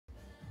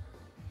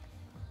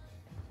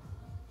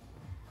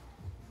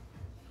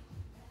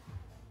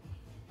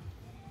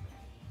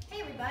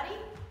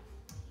everybody.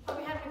 Hope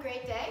you're having a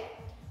great day.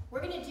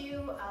 We're going to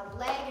do a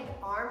leg and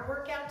arm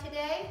workout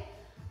today.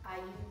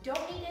 You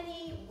don't need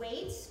any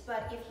weights,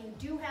 but if you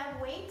do have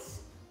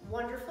weights,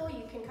 wonderful.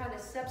 You can kind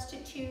of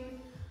substitute,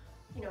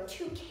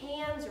 2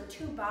 cans or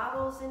 2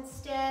 bottles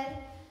instead.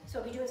 So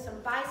we'll be doing some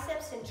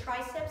biceps and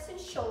triceps and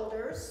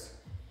shoulders,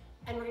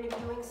 and we're going to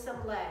be doing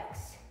some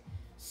legs.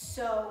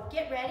 So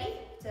get ready.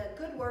 It's a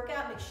good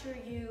workout. Make sure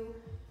you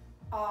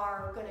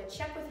are going to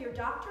check with your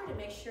doctor to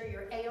make sure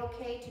you're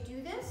A-okay to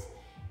do this.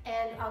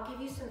 And I'll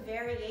give you some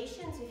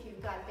variations. If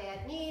you've got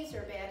bad knees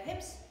or bad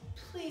hips,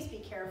 please be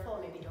careful.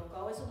 Maybe don't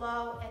go as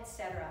low,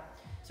 etc.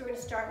 So we're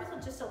going to start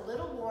with just a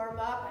little warm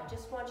up. I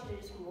just want you to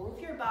just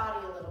move your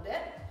body a little bit.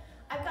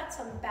 I've got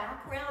some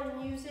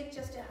background music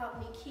just to help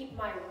me keep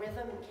my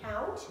rhythm and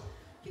count.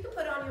 You can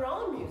put on your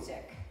own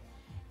music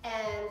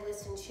and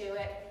listen to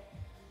it.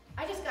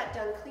 I just got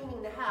done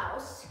cleaning the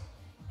house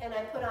and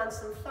I put on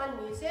some fun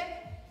music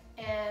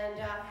and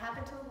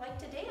happened to like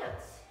to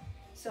dance.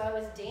 So I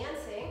was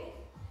dancing,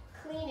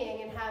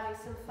 cleaning, and having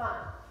some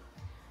fun.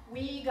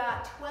 We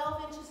got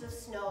 12 inches of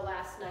snow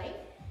last night.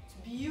 It's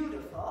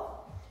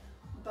beautiful,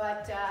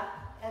 but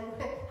and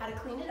had to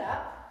clean it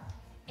up.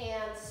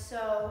 And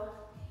so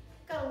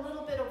got a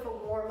little bit of a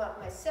warm up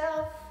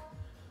myself.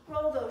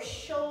 Roll those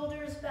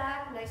shoulders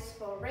back, nice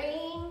full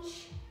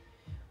range.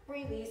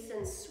 Release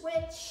and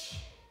switch.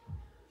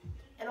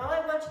 And all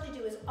I want you to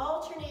do is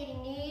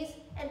alternating knees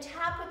and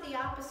tap with the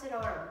opposite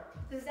arm.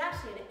 This is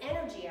actually an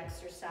energy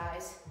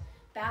exercise,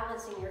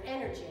 balancing your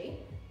energy.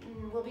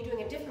 We'll be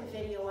doing a different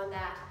video on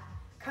that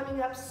coming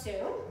up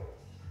soon.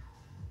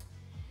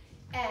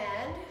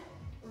 And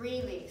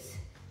release.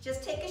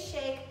 Just take a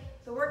shake.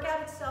 The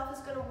workout itself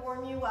is going to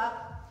warm you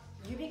up.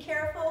 You be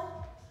careful.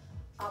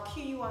 I'll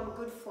cue you on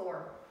good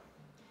form.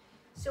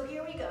 So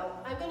here we go.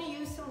 I'm going to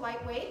use some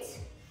light weights.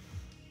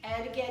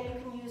 And again, you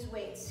can use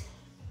weights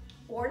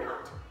or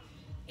not.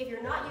 If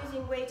you're not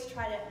using weights,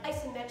 try to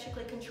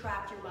isometrically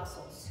contract your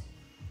muscles.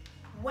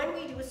 When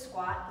we do a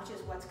squat, which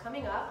is what's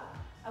coming up,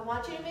 I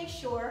want you to make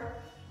sure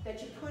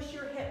that you push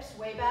your hips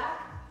way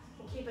back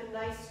and keep a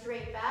nice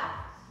straight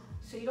back.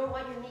 So you don't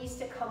want your knees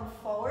to come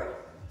forward.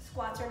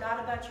 Squats are not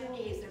about your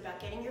knees, they're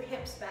about getting your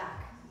hips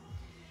back.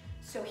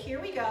 So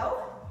here we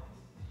go.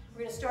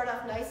 We're gonna start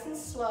off nice and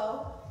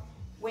slow.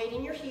 Weight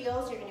in your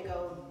heels, you're gonna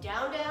go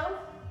down, down,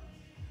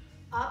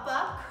 up,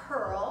 up,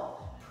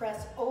 curl,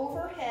 press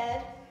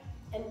overhead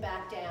and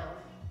back down.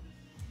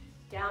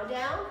 Down,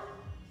 down,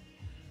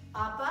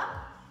 up, up,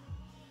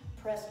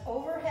 press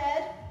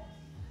overhead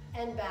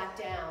and back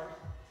down.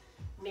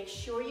 Make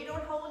sure you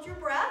don't hold your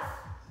breath.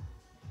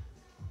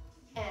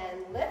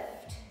 And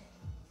lift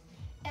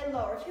and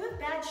lower. If you have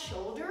bad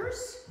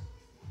shoulders,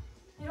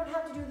 you don't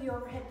have to do the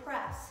overhead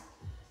press.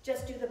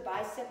 Just do the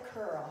bicep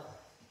curl.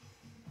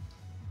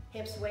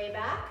 Hips way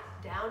back,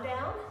 down,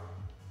 down,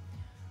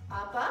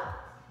 up,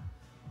 up,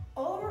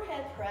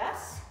 overhead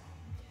press,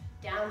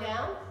 down,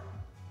 down,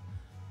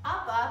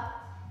 up, up,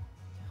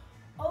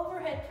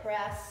 overhead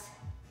press.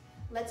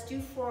 Let's do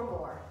 4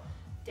 more.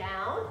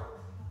 Down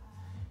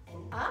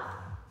and up,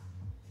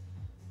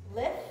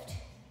 lift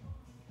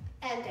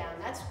and down.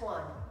 That's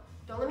 1.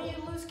 Don't let me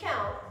lose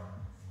count.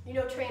 You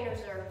know trainers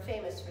are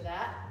famous for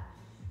that.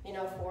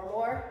 4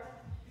 more,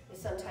 and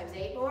sometimes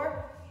 8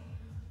 more,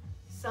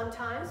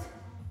 sometimes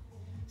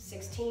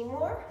 16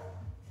 more.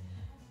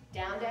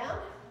 Down, down.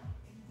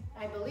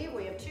 I believe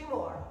we have 2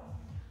 more.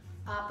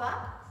 Up,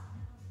 up.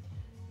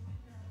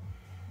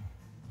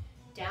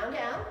 Down,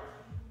 down.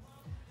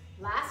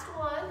 Last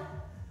one.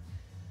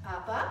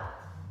 Up, up.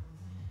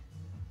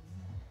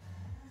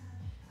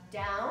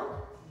 Down.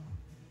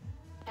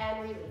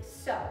 And release.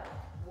 So,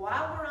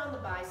 while we're on the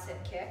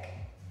bicep kick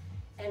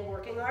and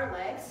working our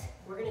legs,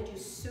 we're going to do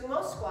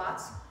sumo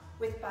squats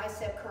with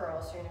bicep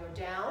curls. So you're going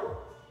to go down,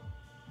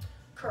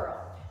 curl.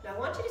 Now I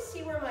want you to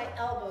see where my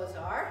elbows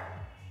are.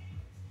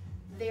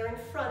 They're in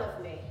front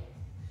of me.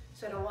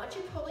 So I don't want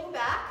you pulling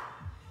back.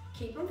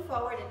 Keep them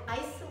forward. It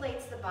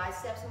isolates the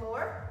biceps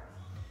more.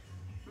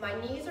 My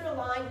knees are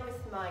aligned with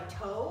my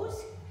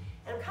toes,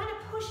 and I'm kind of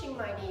pushing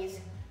my knees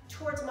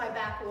towards my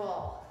back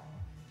wall.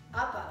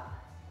 Up, up.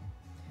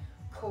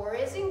 Core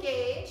is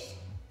engaged.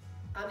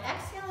 I'm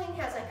exhaling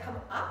as I come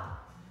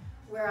up,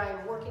 where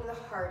I'm working the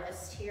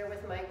hardest here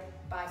with my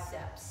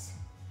biceps.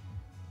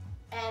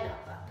 And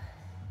up, up.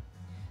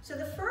 So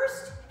the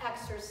first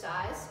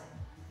exercise,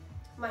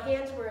 my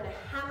hands were in a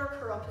hammer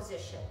curl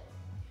position.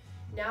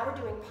 Now we're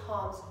doing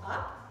palms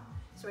up.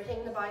 So we're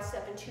hitting the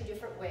bicep in 2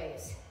 different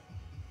ways.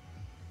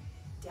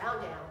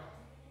 Down, down,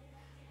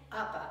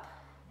 up, up,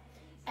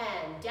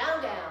 and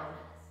down, down,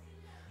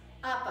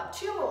 up, up.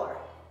 2 more.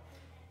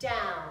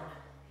 Down,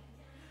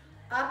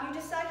 up. You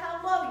decide how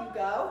low you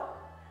go.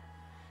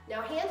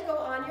 Now hands go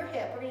on your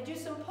hip. We're going to do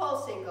some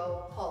pulsing.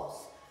 Go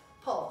pulse,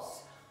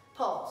 pulse,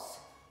 pulse,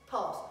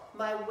 pulse.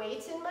 My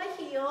weight's in my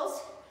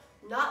heels,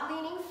 not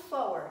leaning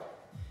forward.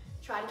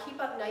 Try to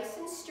keep up nice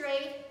and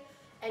straight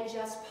and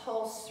just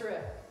pulse through.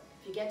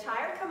 If you get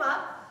tired, come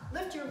up.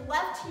 Lift your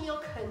left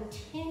heel,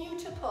 continue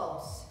to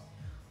pulse.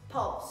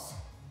 Pulse,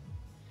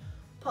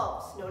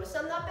 pulse. Notice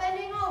I'm not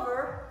bending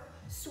over.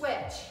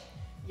 Switch.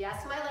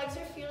 Yes, my legs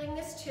are feeling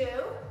this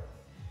too.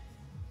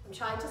 I'm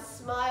trying to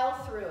smile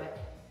through it.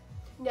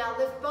 Now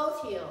lift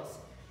both heels.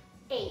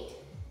 8,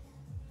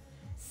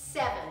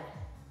 7.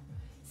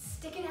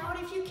 Stick it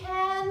out if you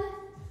can.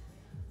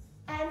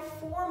 And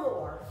 4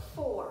 more.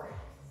 4,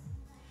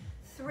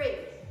 3,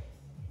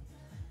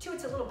 2.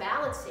 It's a little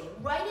balancing.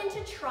 Right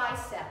into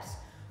triceps.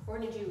 We're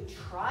going to do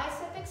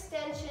tricep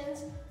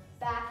extensions,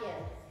 back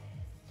in.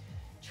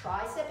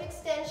 Tricep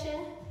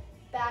extension,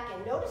 back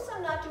in. Notice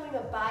I'm not doing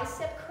a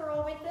bicep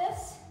curl with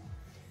this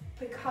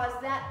because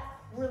that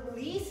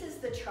releases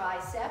the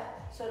tricep.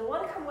 So I don't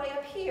want to come way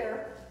up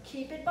here.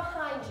 Keep it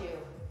behind you.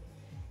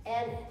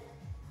 And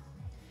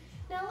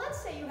now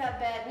let's say you have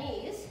bad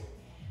knees.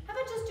 How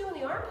about just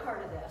doing the arm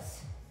part of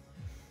this?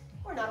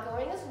 We're not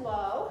going as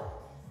low.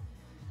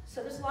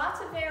 So there's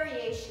lots of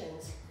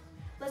variations.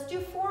 Let's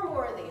do 4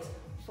 more of these.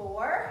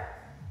 4.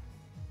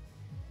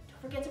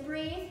 Don't forget to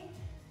breathe.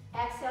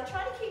 Exhale.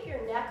 Try to keep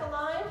your neck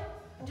aligned.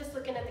 I'm just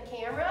looking at the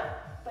camera,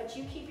 but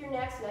you keep your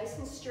necks nice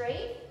and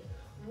straight.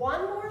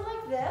 1 more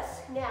like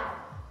this. Now,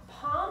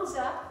 palms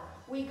up.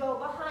 We go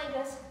behind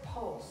us.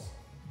 Pulse.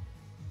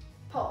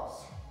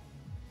 Pulse.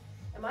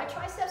 And my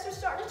triceps are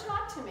starting to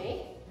talk to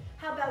me.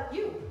 How about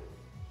you?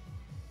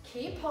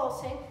 Keep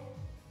pulsing.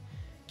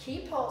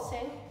 Keep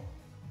pulsing.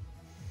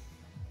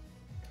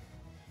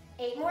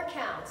 8 more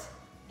counts.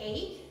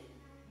 8,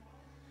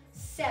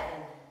 7,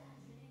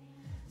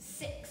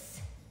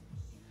 6,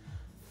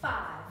 5,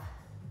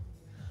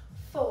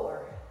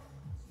 4,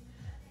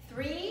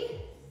 3,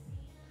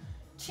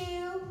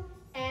 2,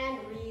 and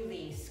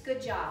release.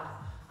 Good job.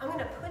 I'm going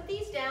to put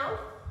these down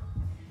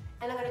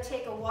and I'm going to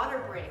take a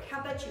water break.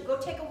 How about you? Go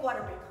take a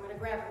water break. I'm going to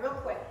grab it real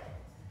quick.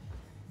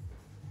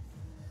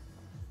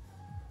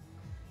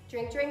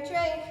 Drink, drink,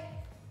 drink.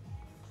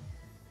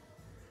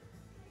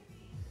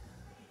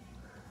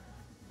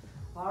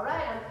 All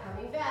right, I'm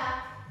coming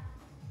back.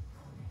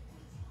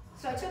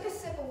 So I took a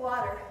sip of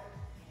water,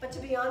 but to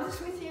be honest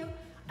with you,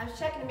 I was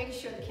checking to make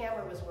sure the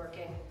camera was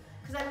working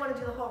because I didn't want to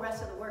do the whole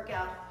rest of the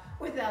workout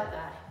without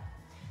that.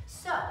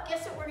 So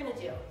guess what we're going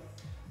to do?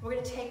 We're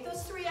going to take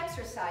those 3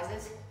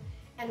 exercises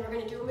and we're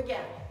going to do them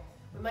again.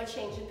 We might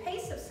change the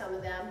pace of some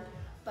of them,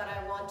 but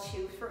I want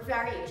to, for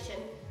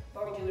variation,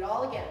 but we're going to do it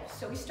all again.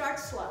 So we start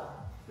slow.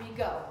 We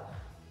go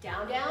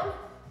down, down,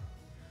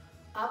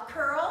 up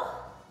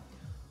curl,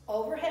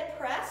 overhead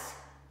press,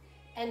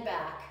 and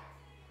back.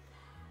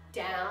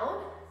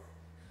 Down,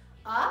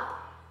 up,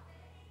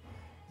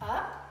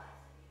 up,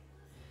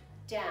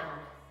 down.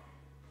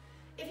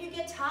 If you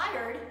get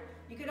tired,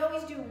 you could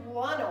always do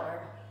 1 arm,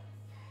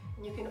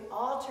 and you can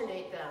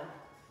alternate them.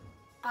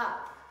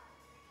 Up,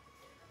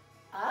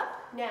 up.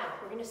 Now,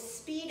 we're going to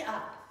speed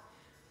up.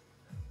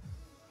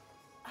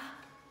 Up,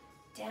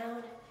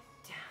 down,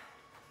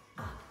 down,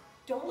 up.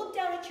 Don't look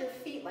down at your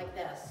feet like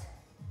this.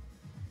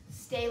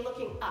 Stay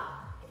looking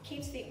up. It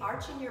keeps the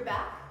arch in your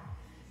back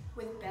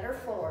with better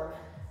form.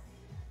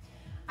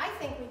 I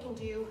think we can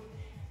do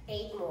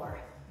 8 more.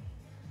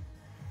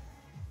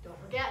 Don't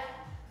forget,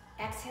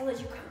 exhale as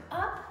you come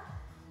up.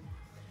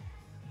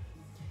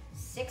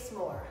 6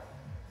 more.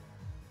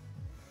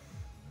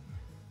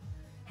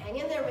 Hang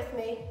in there with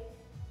me.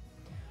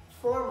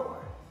 4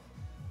 more.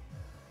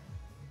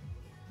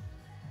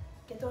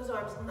 Get those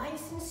arms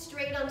nice and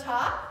straight on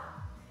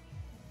top.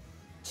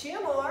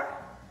 2 more.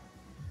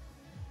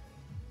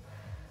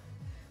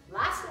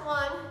 Last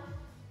one.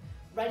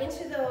 Right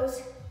into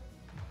those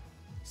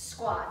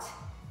squats.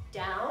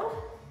 Down,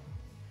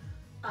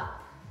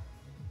 up,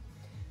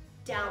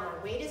 down.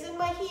 My weight is in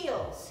my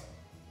heels.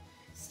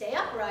 Stay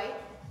upright.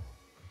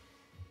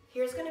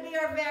 Here's going to be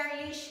our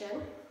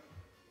variation.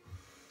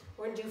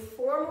 We're going to do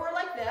 4 more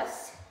like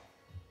this.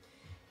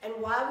 And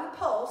while we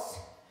pulse,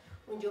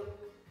 we're going to do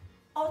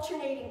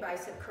alternating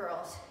bicep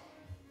curls.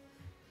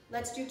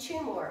 Let's do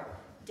 2 more.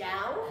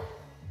 Down,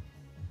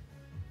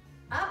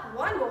 up,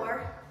 1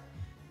 more,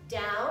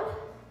 down.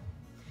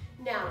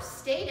 Now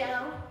stay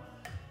down,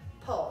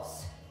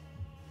 pulse.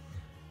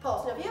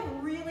 Pulse. Now if you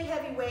have really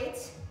heavy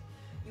weights,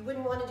 you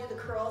wouldn't want to do the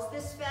curls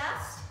this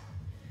fast,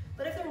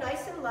 but if they're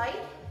nice and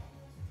light,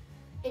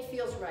 it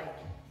feels right.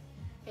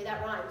 Okay,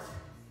 that rhymes.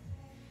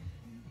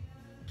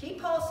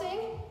 Keep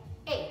pulsing.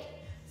 8,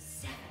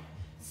 7,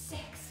 6,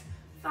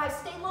 5.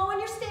 Stay low in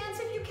your stance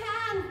if you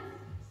can.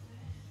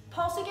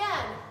 Pulse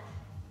again.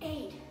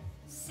 8,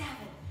 7,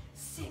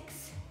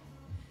 6.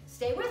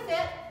 Stay with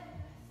it.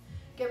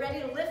 Get ready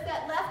to lift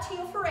that left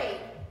heel for 8.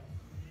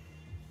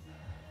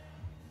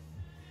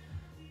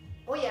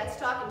 Oh yeah, it's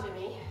talking to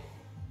me.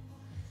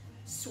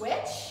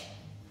 Switch.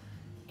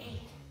 8,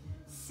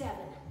 7,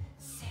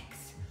 6,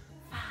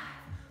 5,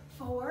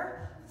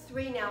 4,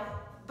 3. Now,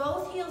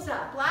 both heels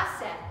up. Last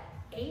set.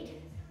 8,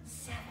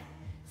 7,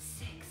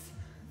 6,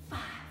 5,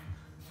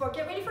 4.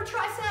 Get ready for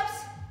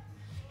triceps.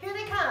 Here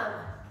they come.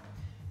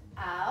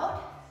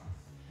 Out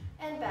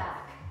and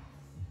back.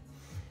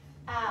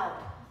 Out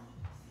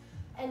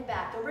and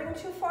back. Don't bring them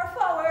too far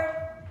forward.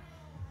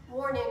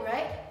 Warning,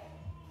 right?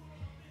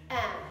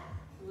 And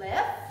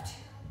lift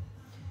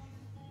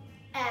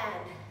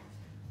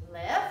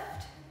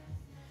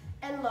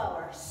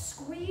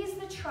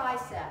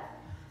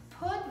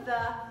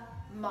the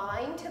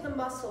mind to the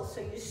muscle,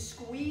 so you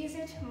squeeze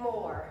it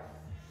more.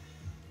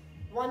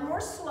 One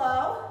more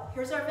slow.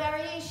 Here's our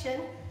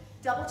variation,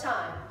 double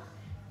time.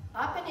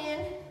 Up and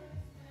in,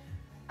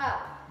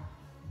 up,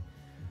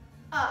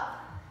 up.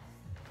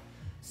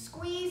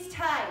 Squeeze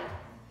tight.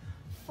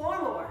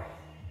 4 more.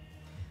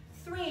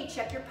 3,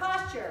 check your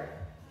posture.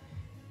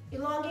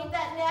 Elongate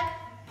that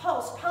neck,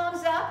 pulse,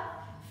 palms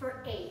up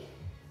for 8,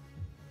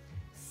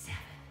 7,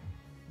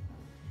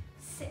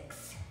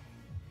 6.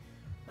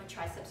 My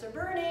triceps are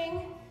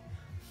burning.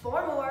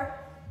 4 more.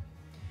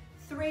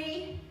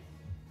 3,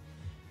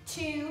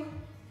 2,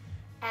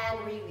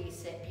 and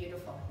release it.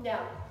 Beautiful.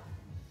 Now,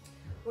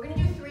 we're going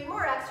to do 3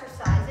 more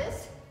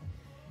exercises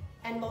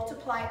and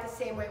multiply it the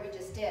same way we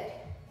just did.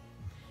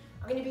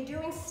 I'm going to be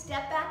doing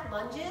step back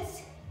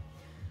lunges.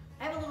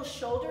 I have a little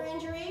shoulder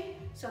injury,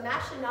 so I'm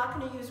actually not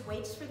going to use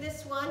weights for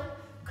this one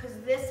because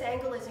this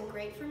angle isn't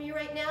great for me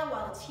right now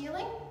while it's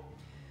healing.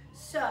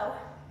 So,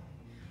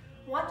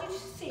 I want you to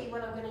see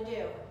what I'm going to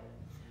do.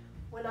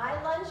 When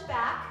I lunge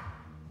back,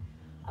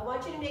 I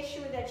want you to make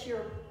sure that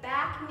your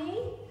back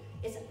knee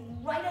is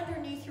right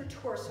underneath your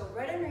torso,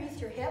 right underneath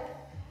your hip.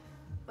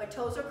 My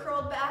toes are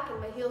curled back and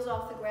my heel's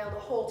off the ground the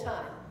whole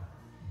time.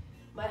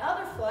 My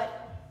other foot,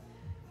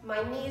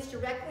 my knee is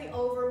directly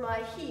over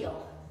my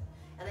heel,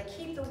 and I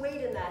keep the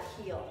weight in that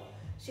heel.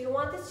 So you don't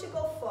want this to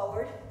go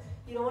forward.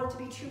 You don't want it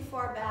to be too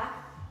far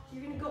back.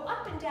 You're going to go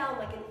up and down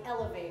like an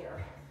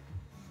elevator.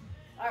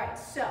 All right,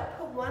 so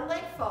put one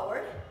leg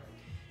forward.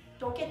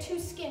 Don't get too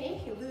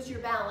skinny. You lose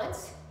your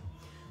balance.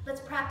 Let's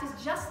practice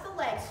just the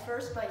legs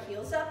first by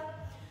heels up.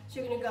 So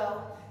you're going to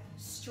go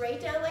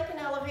straight down like an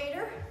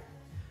elevator,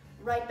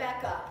 right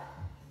back up.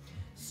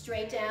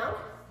 Straight down.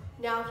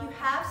 Now if you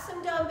have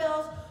some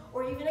dumbbells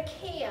or even a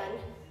can,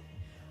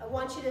 I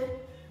want you to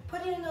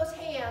put it in those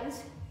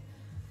hands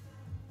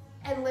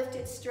and lift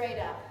it straight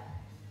up.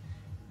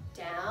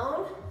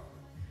 Down,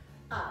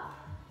 up,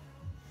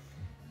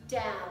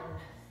 down,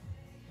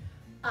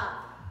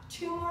 up.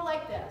 2 more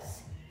like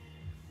this.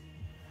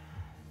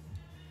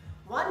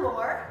 1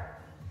 more.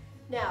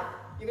 Now,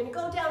 you're going to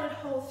go down and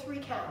hold 3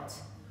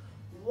 counts.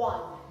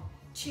 1,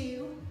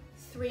 2,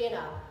 3 and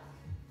up.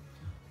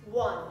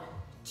 1,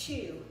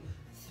 2,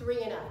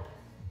 3 and up.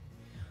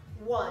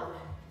 1,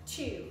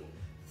 2,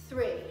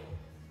 3.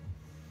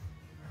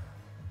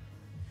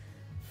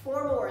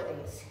 4 more of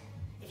these.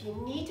 If you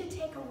need to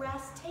take a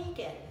rest, take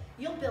it.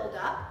 You'll build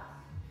up.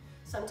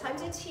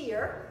 Sometimes it's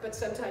here, but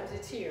sometimes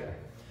it's here.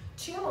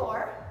 2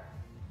 more.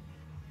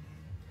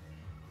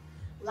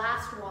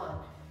 Last one.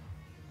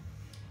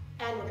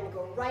 And we're going to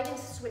go right into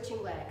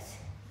switching legs.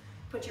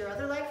 Put your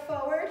other leg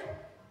forward.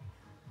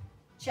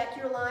 Check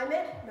your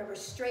alignment. Remember,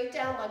 straight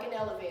down like an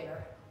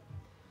elevator.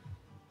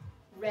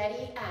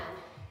 Ready, and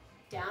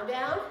down,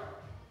 down,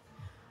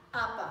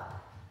 up,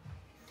 up,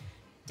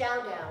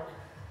 down, down,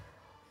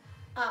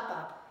 up,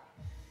 up,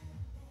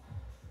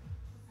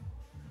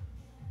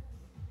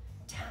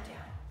 down,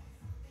 down.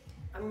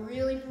 I'm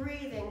really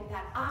breathing.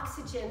 That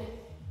oxygen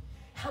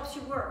helps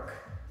you work.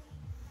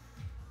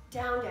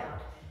 Down, down.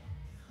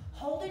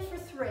 Hold it for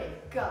 3.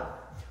 Go.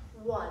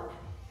 1,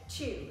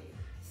 2,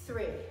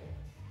 3.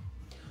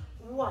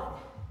 1,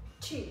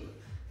 2,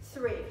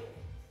 3.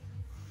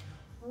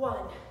 1,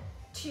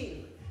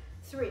 2,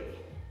 3.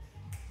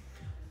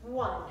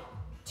 1,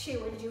 2. We're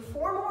going to do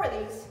 4 more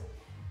of these.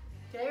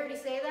 Did I already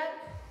say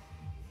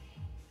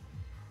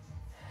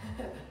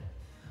that?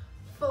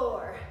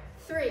 4,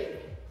 3.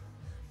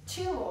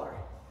 2 more.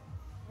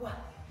 1,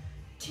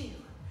 2,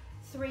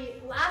 3.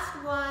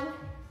 Last one.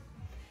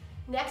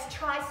 Next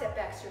tricep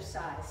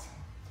exercise.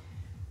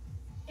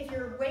 If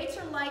your weights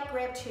are light,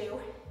 grab 2.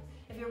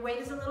 If your weight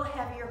is a little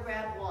heavier,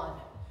 grab 1.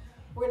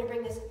 We're going to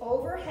bring this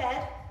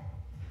overhead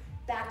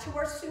back to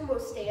our sumo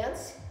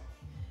stance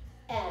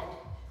and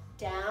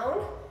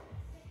down.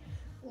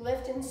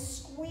 Lift and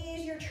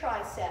squeeze your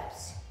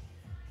triceps.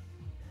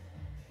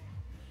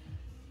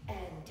 And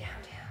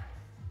down,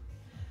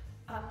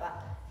 down. Up,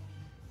 up.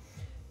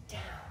 Down.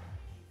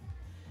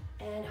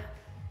 And up.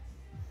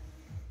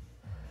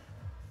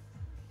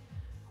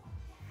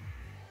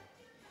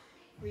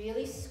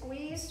 Really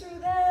squeeze through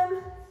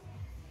them.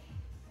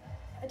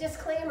 A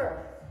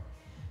disclaimer,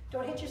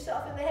 don't hit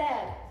yourself in the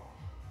head.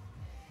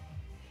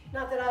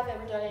 Not that I've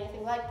ever done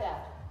anything like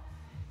that.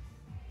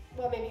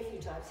 Well, maybe a few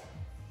times,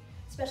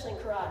 especially in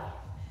karate.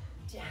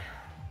 Down,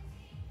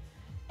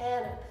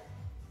 and up,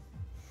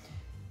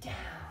 down,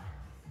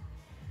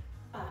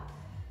 up,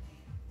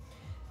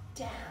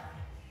 down,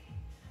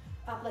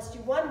 up. Let's do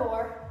 1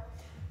 more.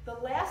 The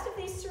last of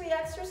these 3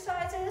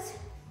 exercises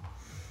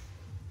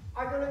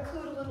are going to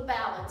include a little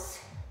balance.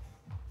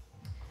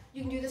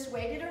 You can do this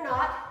weighted or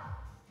not.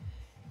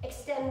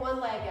 Extend one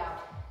leg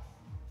out.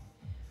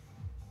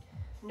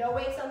 No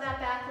weights on that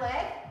back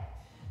leg.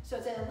 So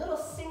it's a little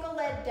single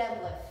leg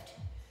deadlift.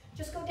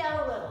 Just go down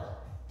a little.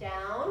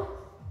 Down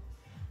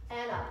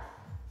and up.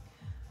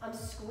 I'm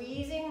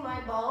squeezing my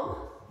bum,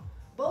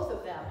 both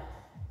of them.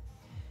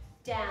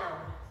 Down,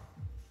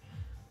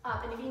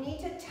 up. And if you need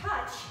to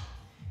touch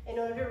in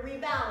order to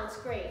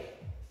rebalance, great.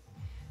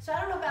 So I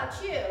don't know about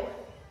you,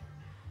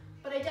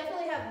 but I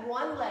definitely have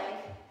one leg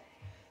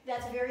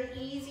that's very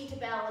easy to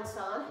balance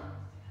on.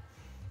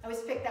 I always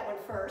pick that one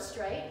first,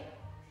 right?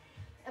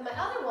 And my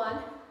other one,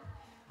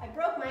 I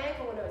broke my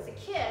ankle when I was a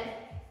kid.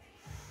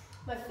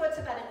 My foot's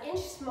about an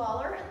inch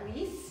smaller at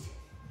least,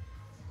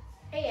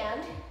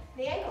 and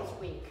the ankle's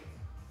weak.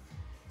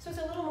 So it's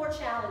a little more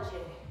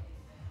challenging.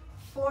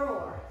 4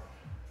 more.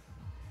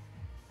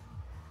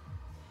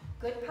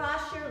 Good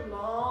posture,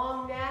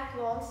 long neck,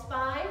 long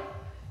spine.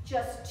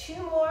 Just 2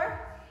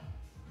 more.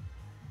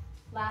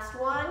 Last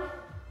one.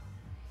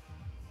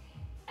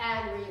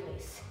 And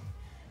release.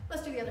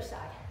 Let's do the other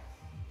side.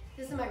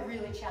 This is my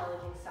really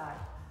challenging side.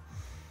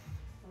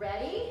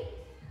 Ready?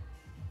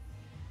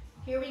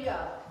 Here we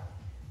go.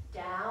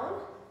 Down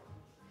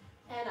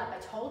and up. I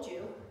told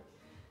you.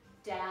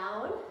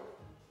 Down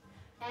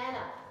and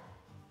up.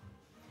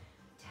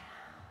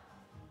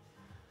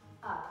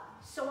 Down. Up.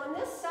 So on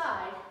this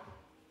side,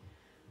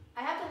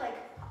 I have to, like,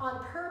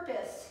 on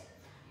purpose,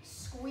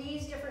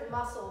 squeeze different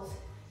muscles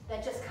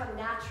that just come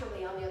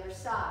naturally on the other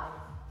side.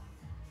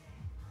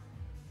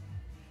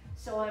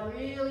 So I'm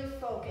really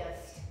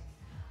focused.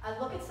 I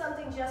look at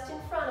something just in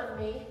front of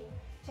me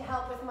to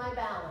help with my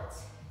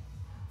balance.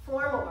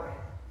 4 more.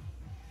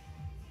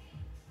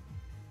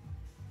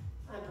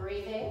 I'm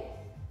breathing.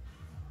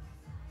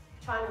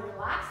 Trying to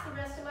relax the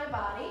rest of my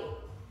body.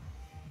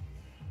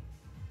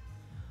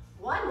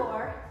 1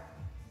 more.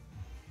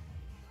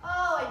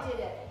 Oh, I did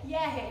it.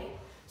 Yay.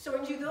 So we're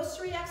going to do those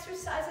 3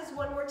 exercises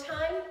one more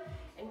time,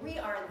 and we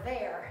are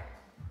there.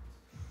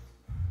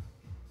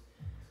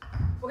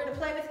 We're going to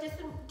play with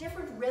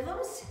different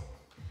rhythms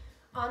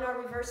on our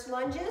reverse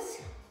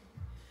lunges.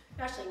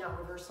 Actually, not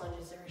reverse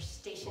lunges, they're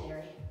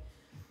stationary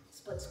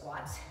split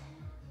squats.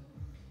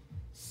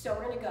 So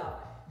we're going to go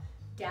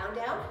down,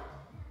 down,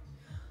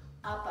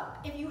 up, up.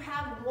 If you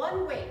have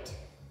 1 weight,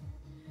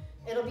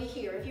 it'll be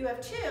here. If you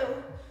have 2,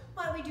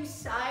 why don't we do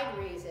side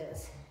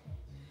raises?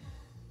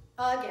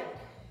 Again,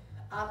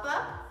 up,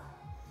 up,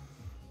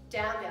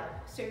 down, down.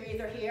 So you're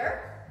either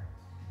here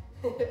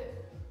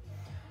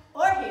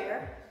or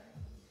here.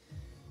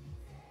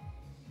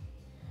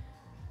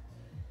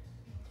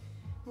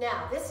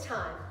 Now, this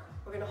time,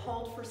 we're going to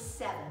hold for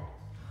 7.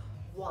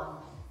 1,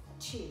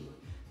 2,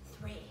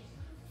 3,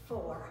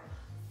 4,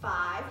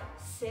 5,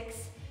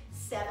 6,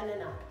 7,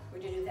 and up. We're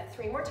going to do that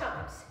 3 more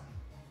times.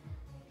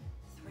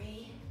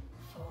 3,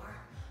 4,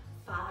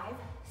 5,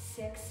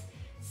 6,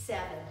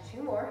 7.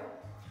 2 more.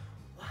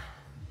 1,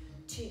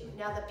 2.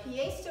 Now the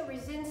piezo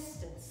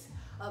resistance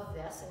of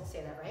this, and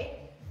say that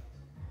right,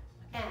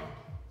 and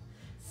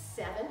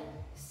 7,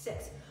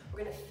 6. We're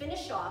going to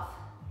finish off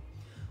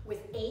with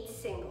 8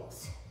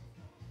 singles.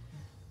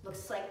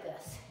 Looks like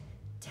this.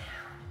 Down.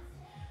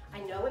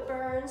 I know it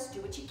burns. Do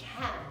what you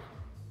can.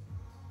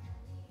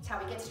 It's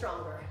how we get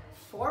stronger.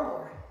 4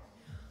 more.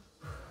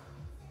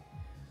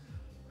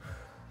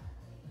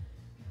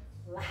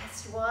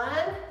 Last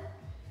one.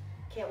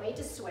 Can't wait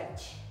to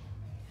switch.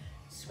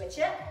 Switch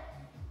it.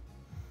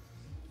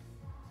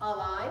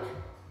 Align.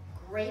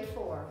 Great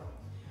form.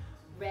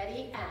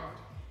 Ready and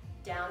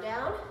down,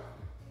 down.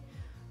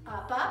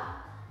 Up,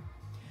 up.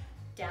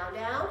 Down,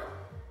 down.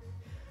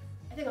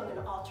 I think I'm going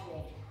to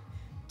alternate.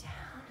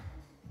 Down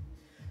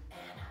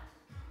and up.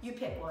 You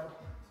pick one.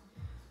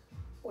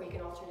 Or you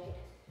can alternate.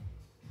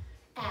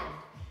 And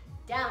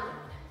down,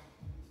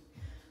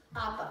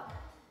 down. Up, up.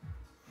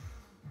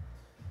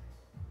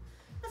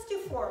 Let's do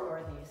 4 more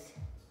of these.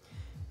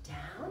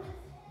 Down.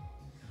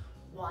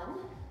 1.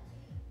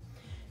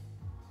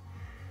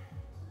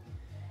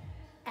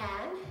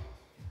 And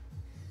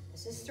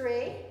this is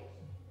 3.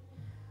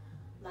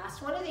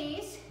 Last one of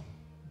these.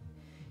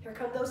 Here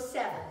come those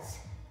 7s.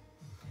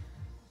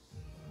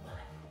 1,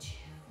 2,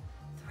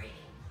 3,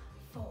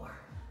 4,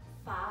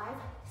 5,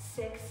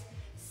 6,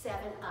 7,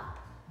 up.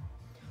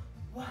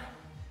 1,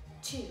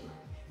 2,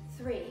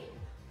 3,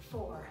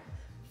 4,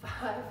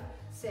 5,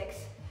 6,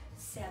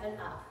 7,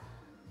 up.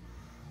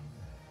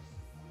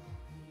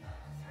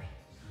 3,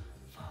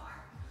 4,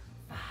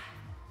 5,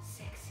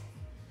 6,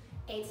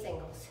 8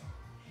 singles.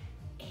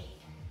 8,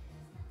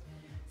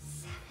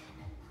 7,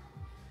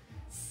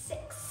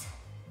 6,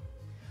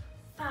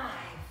 5,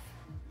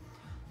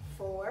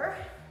 4,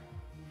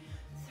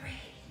 3,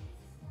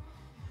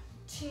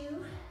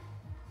 2,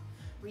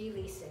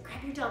 release it.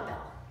 Grab your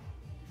dumbbell,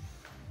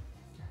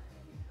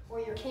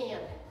 or your can,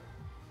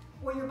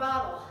 or your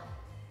bottle.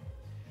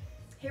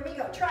 Here we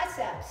go,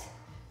 triceps.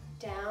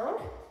 Down,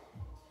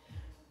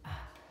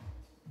 up,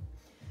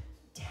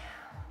 down.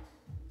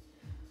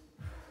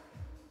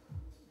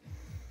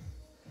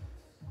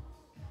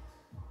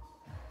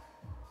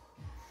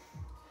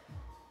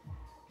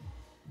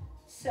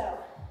 So,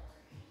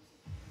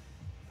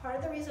 part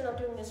of the reason I'm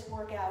doing this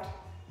workout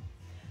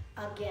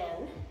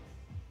again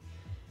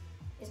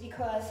is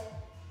because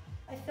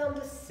I filmed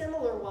a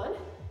similar one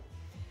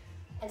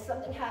and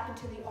something happened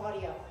to the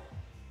audio.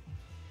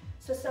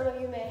 So some of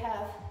you may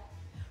have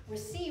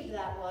received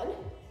that one.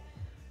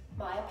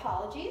 My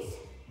apologies.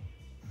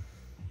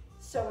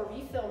 So we're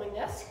refilming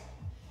this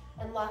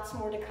and lots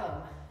more to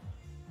come.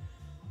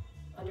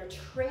 under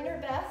Trainer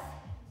Beth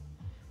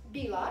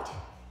Belot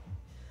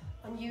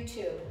on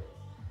YouTube.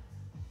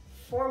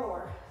 4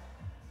 more.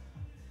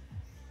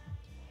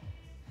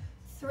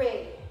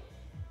 3,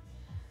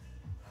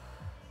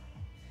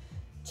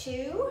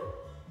 2,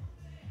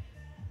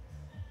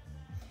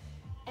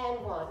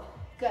 and 1.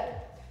 Good.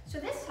 So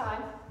this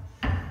time,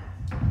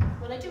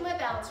 when I do my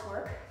balance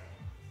work,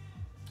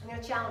 I'm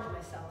going to challenge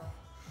myself.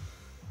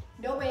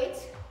 No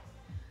weights,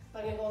 but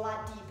I'm going to go a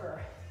lot deeper.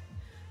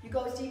 You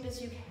go as deep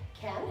as you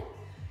can.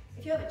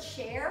 If you have a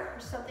chair or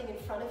something in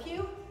front of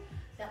you,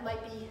 that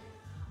might be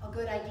a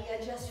good idea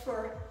just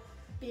for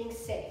being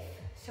safe.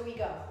 So we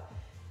go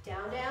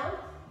down, down,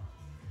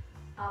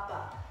 up,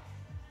 up,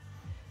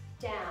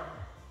 down,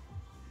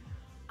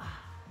 up,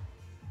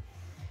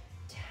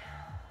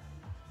 down,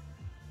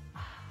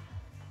 up.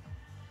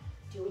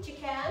 Do what you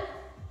can.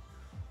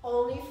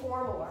 Only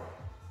 4 more.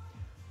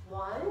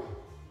 1,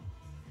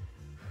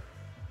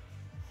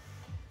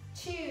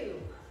 2,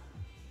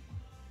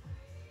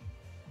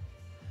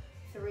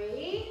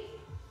 3.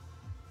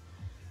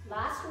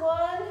 Last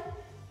one.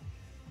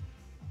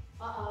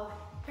 Uh-oh,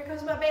 here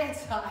comes my bad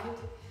side.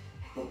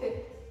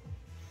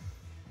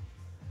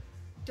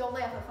 Don't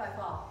laugh if I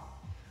fall.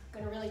 I'm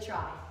gonna really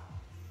try.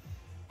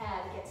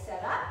 And get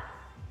set up.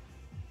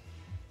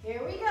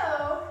 Here we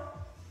go.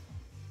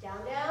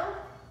 Down, down,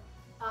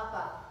 up,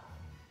 up.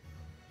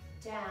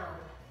 Down,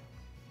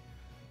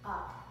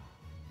 up.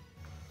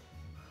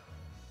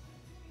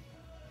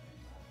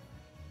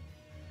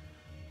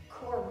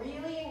 Core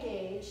really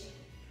engaged.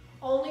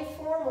 Only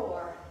 4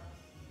 more.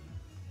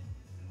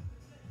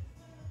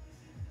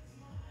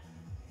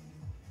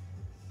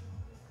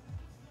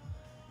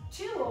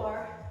 Two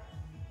more.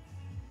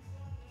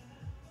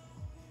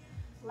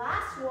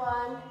 Last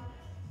one.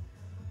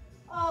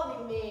 Oh,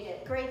 we made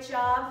it. Great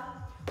job.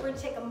 We're going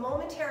to take a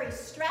momentary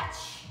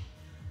stretch,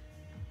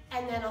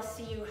 and then I'll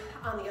see you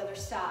on the other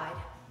side.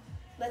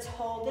 Let's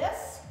hold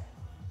this.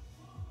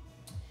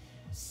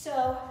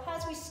 So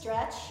as we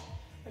stretch,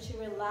 I want you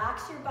to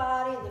relax your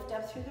body, lift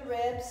up through the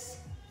ribs.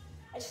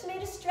 I just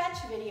made a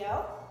stretch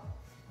video,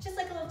 just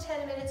like a little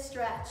 10-minute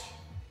stretch.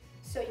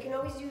 So you can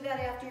always do that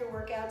after your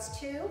workouts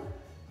too.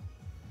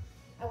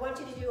 I want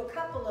you to do a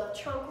couple of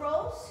trunk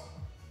rolls.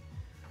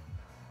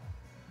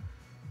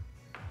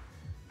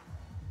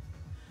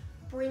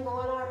 Bring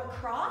one arm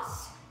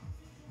across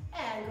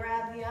and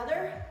grab the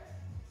other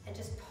and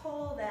just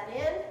pull that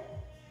in.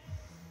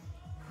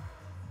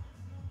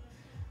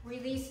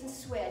 Release and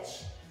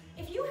switch.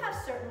 If you have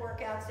certain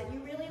workouts that you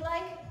really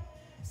like,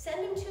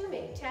 send them to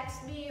me.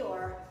 Text me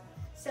or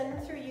send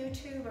them through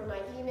YouTube or my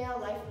email,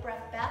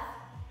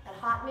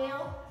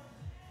 lifebreathbeth@hotmail,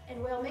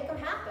 and we'll make them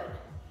happen.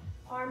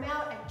 Arm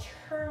out and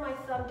turn my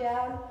thumb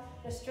down. I'm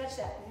gonna stretch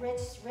that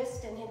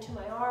wrist and into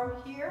my arm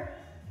here.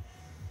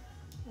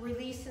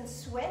 Release and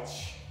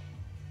switch.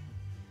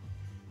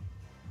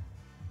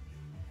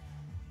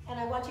 And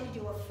I want you to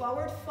do a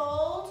forward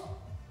fold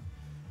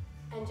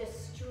and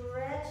just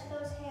stretch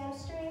those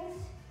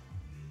hamstrings.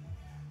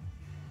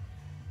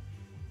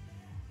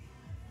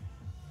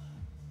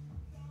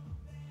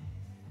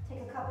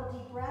 Take a couple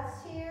deep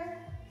breaths here.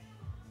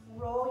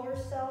 Roll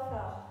yourself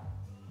up.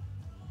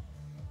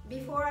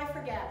 Before I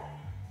forget,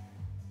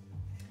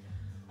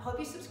 I hope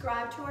you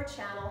subscribe to our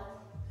channel,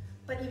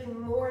 but even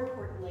more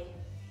importantly,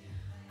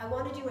 I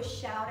want to do a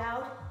shout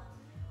out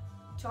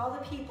to all the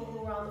people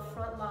who are on the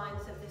front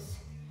lines of this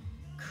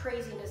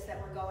craziness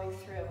that we're going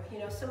through. You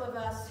know, some of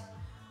us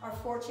are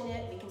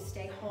fortunate, we can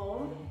stay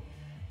home,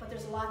 but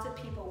there's lots of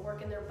people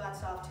working their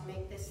butts off to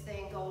make this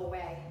thing go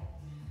away.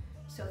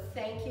 So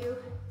thank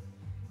you,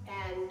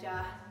 and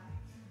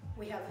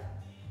we have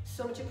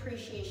so much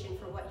appreciation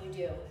for what you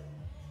do.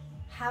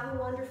 Have a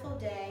wonderful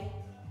day.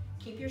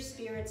 Keep your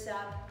spirits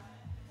up.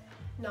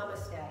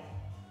 Namaste.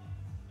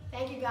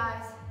 Thank you,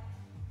 guys.